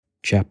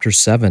Chapter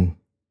 7.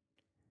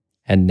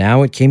 And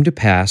now it came to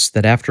pass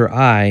that after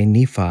I,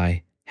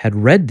 Nephi, had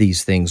read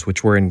these things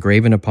which were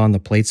engraven upon the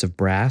plates of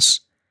brass,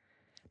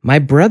 my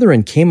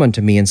brethren came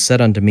unto me and said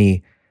unto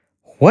me,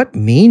 What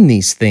mean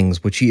these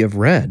things which ye have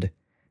read?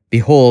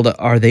 Behold,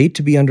 are they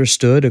to be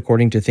understood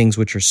according to things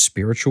which are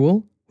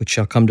spiritual, which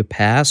shall come to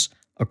pass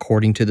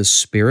according to the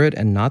Spirit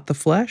and not the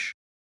flesh?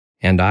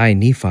 And I,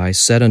 Nephi,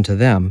 said unto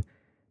them,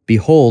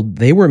 Behold,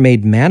 they were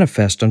made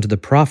manifest unto the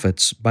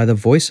prophets by the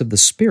voice of the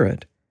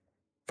Spirit.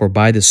 For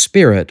by the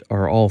Spirit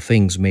are all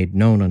things made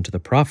known unto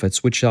the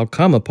prophets, which shall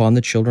come upon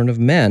the children of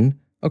men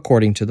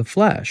according to the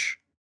flesh.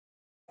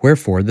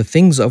 Wherefore the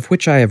things of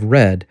which I have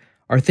read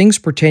are things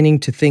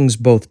pertaining to things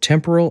both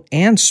temporal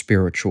and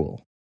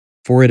spiritual.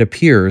 For it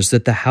appears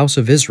that the house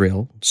of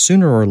Israel,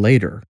 sooner or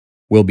later,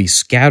 will be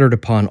scattered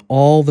upon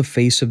all the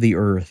face of the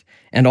earth,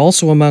 and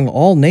also among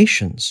all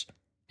nations.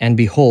 And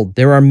behold,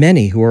 there are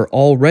many who are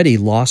already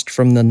lost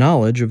from the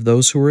knowledge of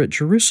those who are at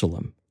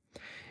Jerusalem.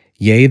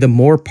 Yea, the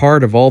more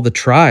part of all the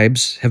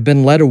tribes have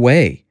been led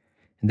away.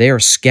 They are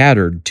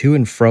scattered to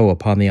and fro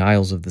upon the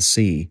isles of the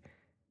sea.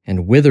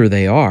 And whither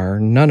they are,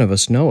 none of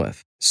us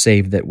knoweth,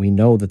 save that we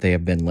know that they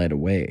have been led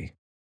away.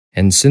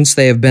 And since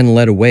they have been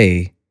led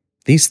away,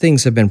 these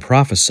things have been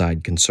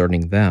prophesied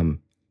concerning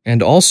them,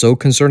 and also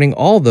concerning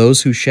all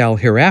those who shall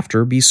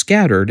hereafter be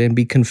scattered and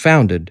be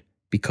confounded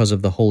because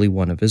of the Holy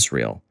One of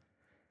Israel.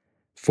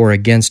 For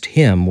against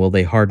him will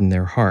they harden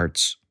their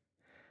hearts.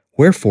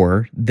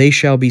 Wherefore they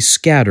shall be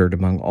scattered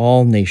among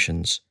all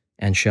nations,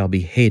 and shall be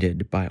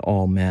hated by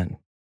all men.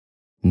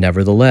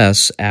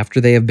 Nevertheless,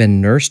 after they have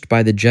been nursed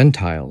by the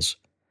Gentiles,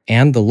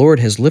 and the Lord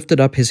has lifted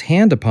up his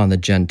hand upon the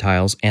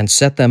Gentiles, and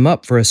set them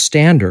up for a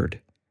standard,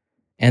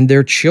 and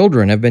their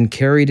children have been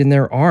carried in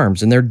their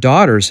arms, and their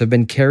daughters have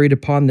been carried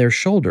upon their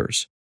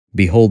shoulders.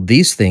 Behold,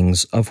 these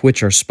things of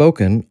which are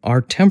spoken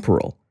are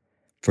temporal,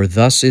 for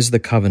thus is the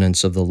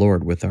covenants of the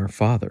Lord with our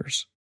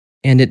fathers.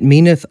 And it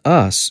meaneth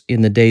us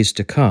in the days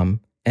to come,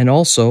 and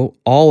also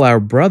all our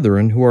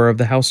brethren who are of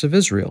the house of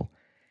Israel.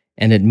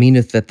 And it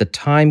meaneth that the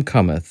time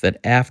cometh that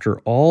after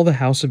all the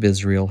house of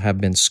Israel have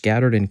been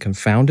scattered and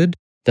confounded,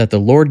 that the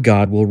Lord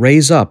God will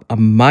raise up a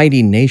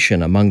mighty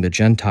nation among the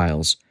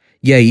Gentiles,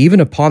 yea, even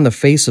upon the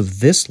face of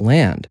this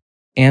land,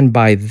 and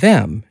by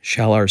them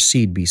shall our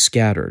seed be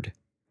scattered.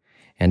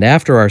 And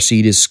after our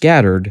seed is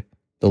scattered,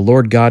 the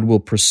Lord God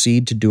will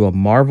proceed to do a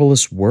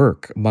marvelous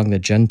work among the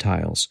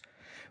Gentiles,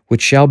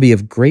 which shall be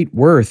of great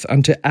worth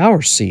unto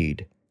our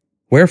seed.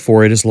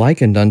 Wherefore it is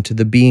likened unto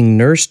the being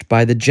nursed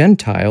by the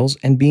Gentiles,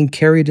 and being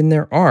carried in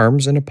their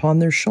arms and upon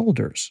their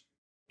shoulders.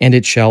 And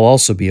it shall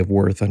also be of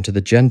worth unto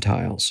the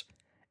Gentiles,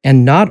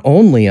 and not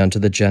only unto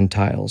the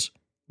Gentiles,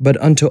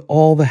 but unto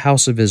all the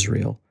house of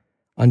Israel,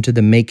 unto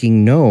the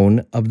making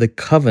known of the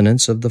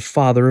covenants of the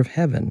Father of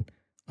heaven,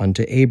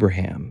 unto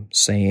Abraham,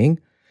 saying,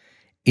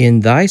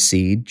 In thy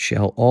seed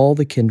shall all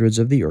the kindreds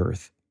of the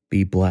earth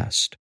be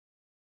blessed.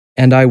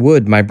 And I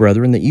would, my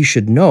brethren, that ye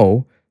should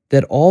know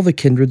that all the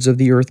kindreds of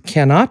the earth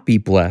cannot be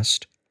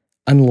blessed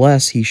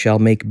unless he shall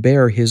make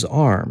bare his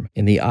arm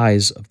in the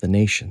eyes of the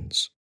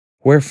nations.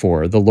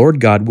 Wherefore the Lord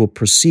God will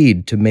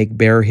proceed to make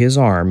bare his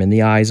arm in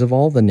the eyes of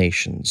all the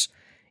nations,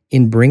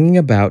 in bringing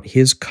about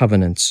his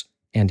covenants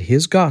and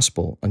his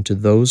gospel unto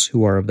those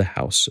who are of the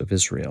house of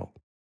Israel.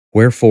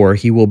 Wherefore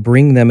he will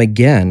bring them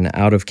again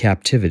out of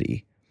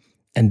captivity,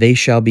 and they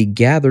shall be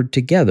gathered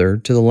together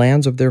to the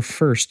lands of their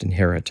first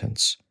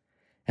inheritance.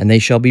 And they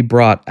shall be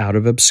brought out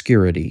of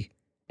obscurity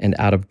and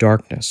out of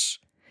darkness,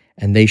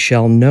 and they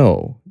shall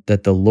know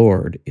that the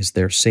Lord is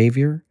their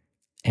Savior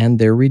and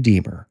their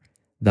Redeemer,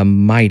 the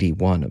Mighty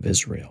One of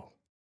Israel.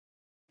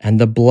 And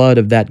the blood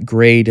of that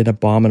great and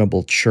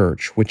abominable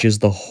church, which is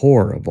the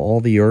whore of all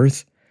the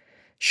earth,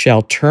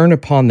 shall turn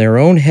upon their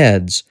own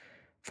heads,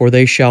 for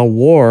they shall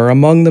war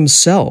among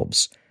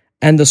themselves,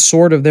 and the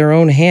sword of their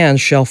own hands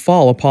shall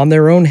fall upon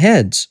their own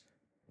heads,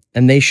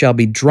 and they shall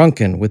be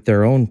drunken with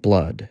their own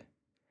blood.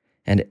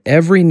 And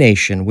every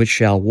nation which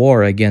shall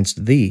war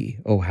against thee,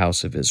 O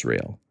house of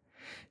Israel,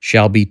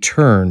 shall be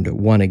turned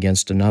one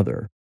against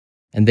another,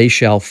 and they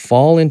shall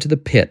fall into the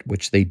pit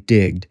which they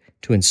digged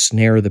to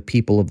ensnare the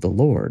people of the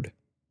Lord.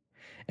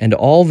 And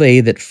all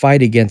they that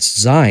fight against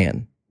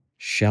Zion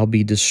shall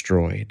be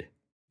destroyed.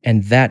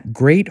 And that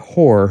great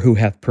whore who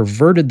hath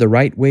perverted the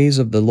right ways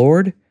of the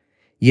Lord,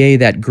 yea,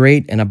 that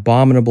great and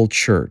abominable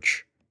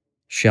church,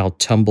 shall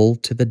tumble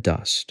to the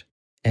dust,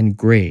 and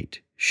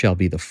great shall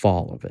be the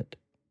fall of it.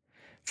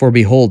 For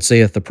behold,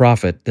 saith the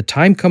prophet, the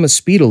time cometh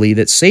speedily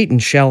that Satan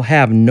shall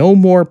have no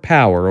more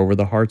power over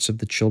the hearts of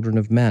the children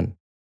of men.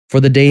 For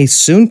the day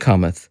soon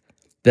cometh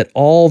that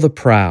all the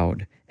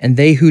proud and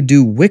they who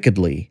do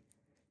wickedly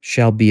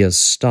shall be as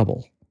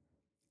stubble,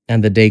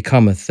 and the day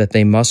cometh that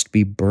they must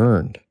be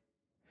burned.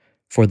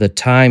 For the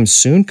time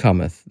soon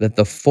cometh that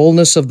the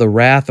fullness of the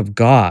wrath of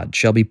God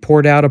shall be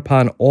poured out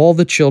upon all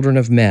the children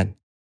of men,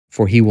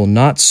 for he will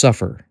not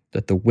suffer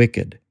that the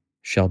wicked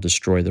shall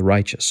destroy the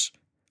righteous.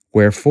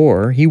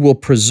 Wherefore he will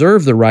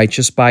preserve the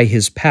righteous by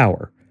his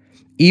power,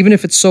 even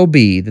if it so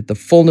be that the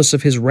fullness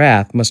of his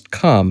wrath must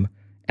come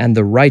and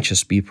the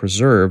righteous be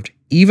preserved,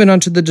 even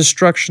unto the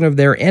destruction of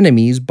their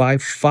enemies by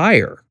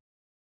fire.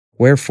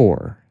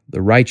 Wherefore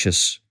the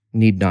righteous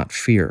need not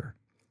fear,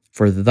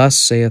 for thus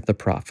saith the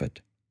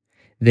prophet,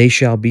 They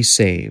shall be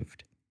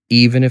saved,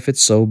 even if it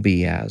so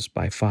be as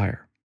by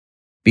fire.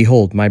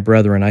 Behold, my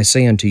brethren, I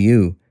say unto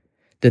you,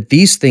 that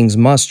these things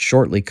must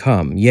shortly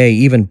come, yea,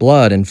 even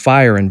blood and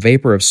fire and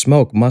vapor of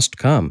smoke must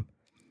come,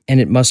 and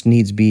it must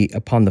needs be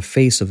upon the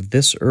face of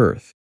this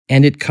earth.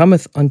 And it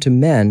cometh unto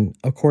men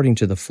according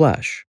to the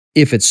flesh,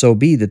 if it so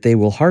be that they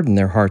will harden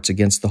their hearts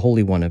against the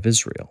Holy One of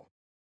Israel.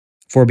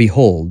 For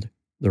behold,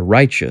 the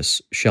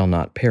righteous shall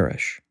not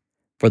perish,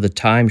 for the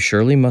time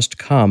surely must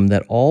come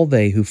that all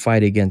they who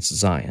fight against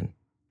Zion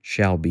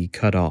shall be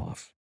cut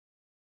off.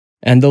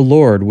 And the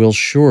Lord will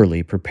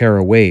surely prepare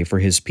a way for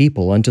his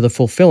people unto the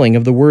fulfilling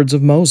of the words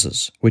of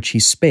Moses, which he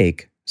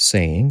spake,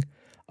 saying,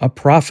 A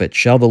prophet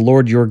shall the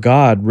Lord your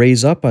God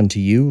raise up unto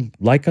you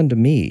like unto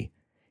me.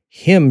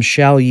 Him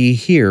shall ye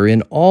hear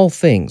in all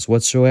things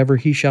whatsoever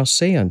he shall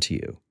say unto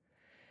you.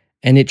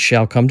 And it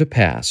shall come to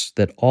pass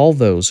that all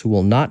those who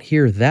will not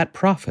hear that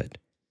prophet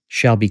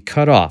shall be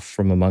cut off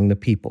from among the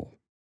people.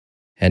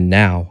 And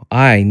now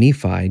I,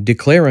 Nephi,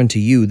 declare unto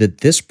you that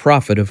this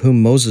prophet of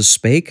whom Moses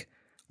spake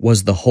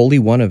was the Holy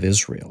One of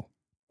Israel.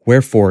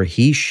 Wherefore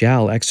he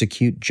shall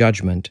execute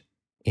judgment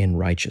in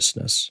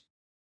righteousness.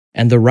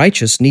 And the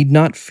righteous need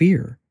not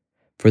fear,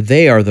 for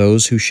they are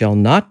those who shall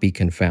not be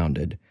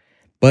confounded.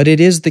 But it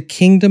is the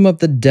kingdom of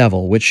the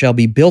devil which shall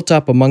be built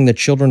up among the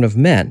children of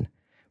men,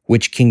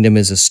 which kingdom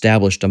is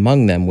established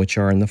among them which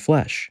are in the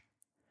flesh.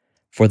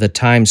 For the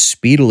time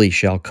speedily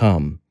shall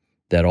come,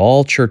 that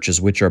all churches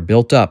which are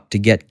built up to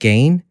get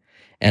gain,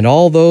 and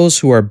all those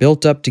who are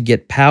built up to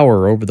get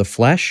power over the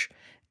flesh,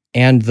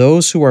 and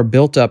those who are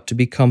built up to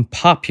become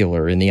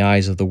popular in the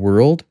eyes of the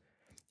world,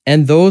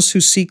 and those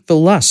who seek the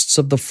lusts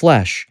of the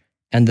flesh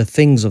and the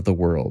things of the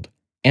world,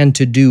 and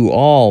to do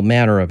all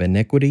manner of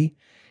iniquity,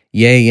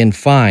 yea, in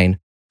fine,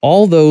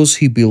 all those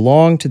who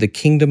belong to the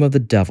kingdom of the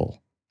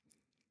devil,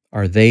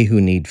 are they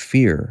who need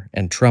fear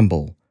and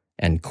tremble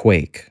and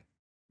quake.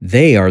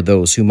 They are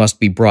those who must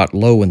be brought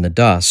low in the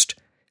dust.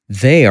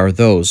 They are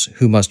those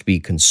who must be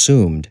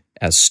consumed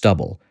as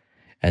stubble.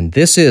 And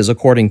this is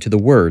according to the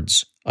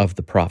words of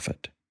the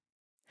prophet.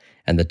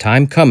 And the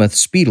time cometh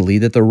speedily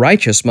that the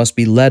righteous must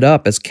be led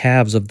up as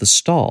calves of the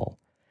stall,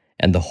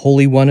 and the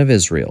Holy One of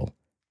Israel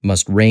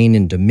must reign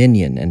in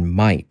dominion and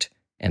might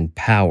and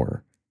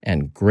power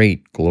and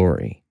great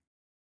glory.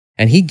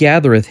 And he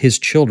gathereth his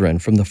children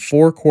from the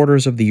four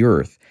quarters of the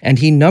earth, and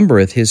he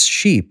numbereth his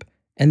sheep,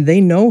 and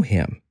they know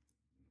him.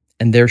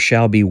 And there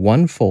shall be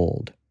one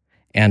fold,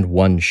 and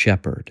one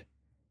shepherd,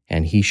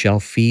 and he shall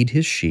feed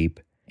his sheep,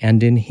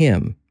 and in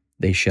him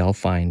they shall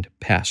find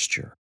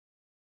pasture.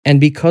 And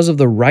because of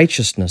the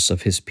righteousness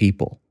of his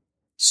people,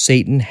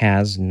 Satan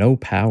has no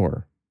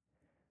power.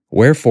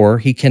 Wherefore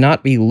he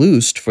cannot be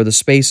loosed for the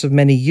space of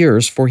many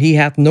years, for he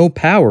hath no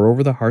power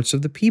over the hearts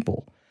of the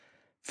people,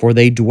 for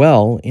they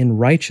dwell in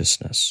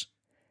righteousness,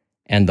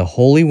 and the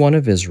Holy One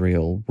of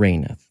Israel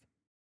reigneth.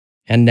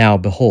 And now,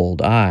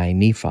 behold, I,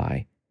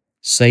 Nephi,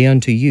 say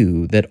unto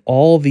you that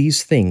all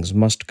these things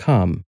must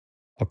come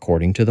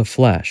according to the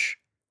flesh.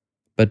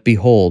 But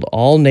behold,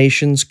 all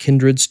nations,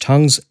 kindreds,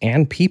 tongues,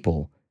 and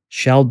people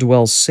shall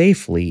dwell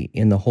safely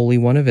in the Holy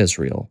One of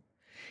Israel,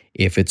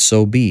 if it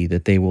so be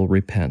that they will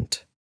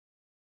repent.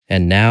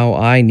 And now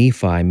I,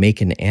 Nephi,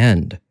 make an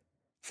end,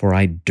 for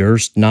I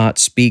durst not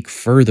speak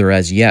further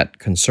as yet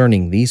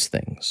concerning these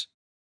things.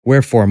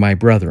 Wherefore, my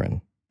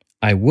brethren,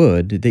 I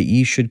would that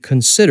ye should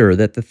consider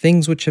that the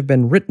things which have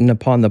been written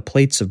upon the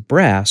plates of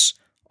brass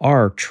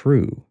are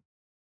true,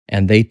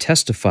 and they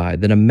testify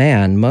that a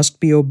man must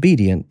be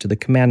obedient to the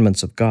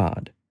commandments of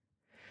God.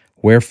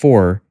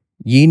 Wherefore,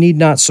 ye need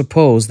not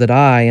suppose that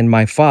I and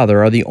my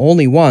Father are the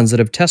only ones that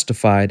have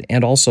testified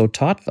and also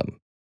taught them.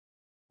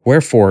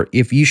 Wherefore,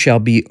 if ye shall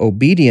be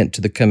obedient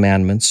to the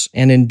commandments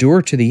and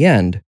endure to the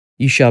end,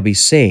 ye shall be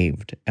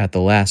saved at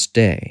the last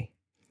day.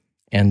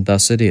 And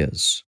thus it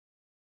is.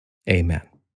 Amen.